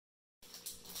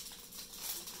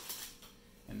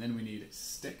And then we need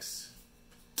sticks.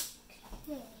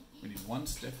 Okay. We need one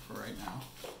stick for right now.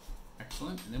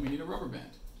 Excellent. And then we need a rubber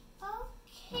band.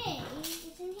 Okay,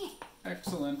 it's in here.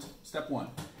 Excellent. Step 1.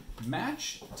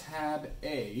 Match tab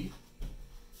A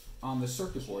on the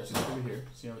circuit board. So over here.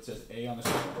 See how it says A on the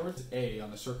circuit board? It's A on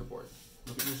the circuit board.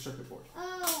 Look at your circuit board.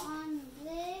 Oh, on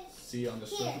this. See on the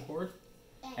circuit board?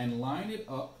 And line it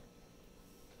up.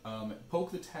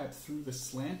 Poke the tab through the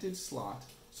slanted slot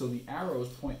so the arrows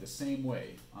point the same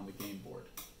way on the game board.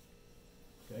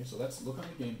 Okay, so let's look on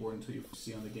the game board until you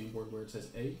see on the game board where it says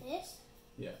A. This?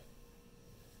 Yeah.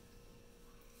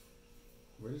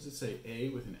 Where does it say A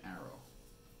with an arrow?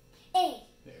 A.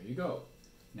 There you go.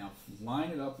 Now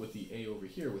line it up with the A over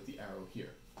here with the arrow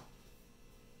here.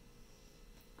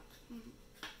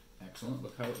 Excellent.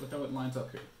 Look how it lines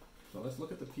up here. So let's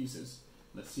look at the pieces.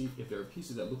 Let's see if there are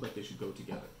pieces that look like they should go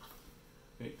together.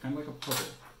 Okay, kind of like a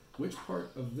puzzle. Which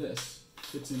part of this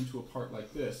fits into a part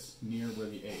like this near where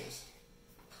the A is?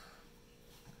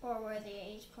 Or where the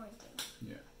A is pointing.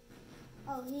 Yeah.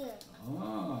 Oh, here.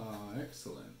 Ah,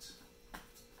 excellent.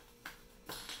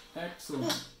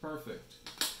 Excellent. Perfect.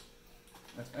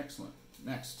 That's excellent.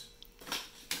 Next.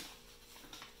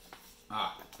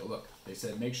 So look, they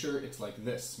said make sure it's like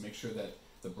this. Make sure that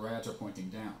the brads are pointing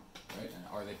down, right? And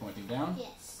are they pointing down?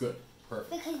 Yes. Good.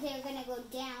 Perfect. Because they're going to go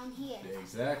down here.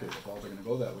 Exactly. The balls are going to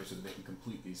go that way so that they can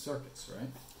complete these circuits, right?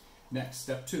 Next,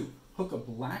 step 2. Hook a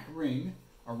black ring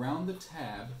around the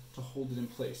tab to hold it in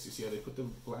place. You see how they put the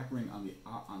black ring on the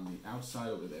outside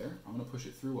over there? I'm going to push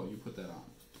it through while you put that on.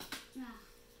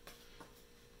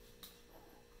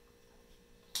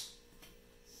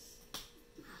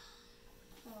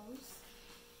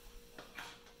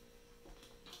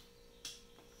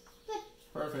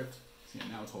 Perfect. See,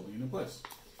 now it's holding it in place.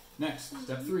 Next,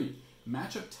 step 3.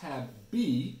 Match up tab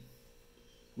B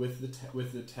with the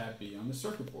tab B on the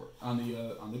circuit board, on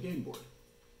the game board,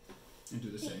 and do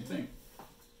the same thing.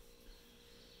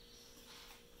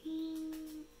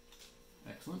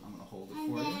 Excellent. I'm going to hold it for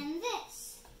you. And then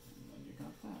this. And then you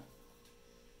got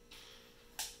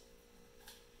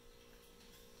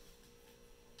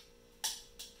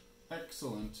that.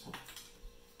 Excellent.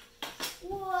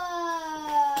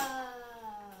 Whoa!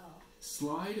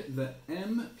 Slide the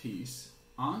M piece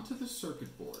onto the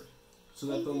circuit board so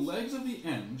that the legs of the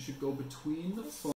M should go between the foam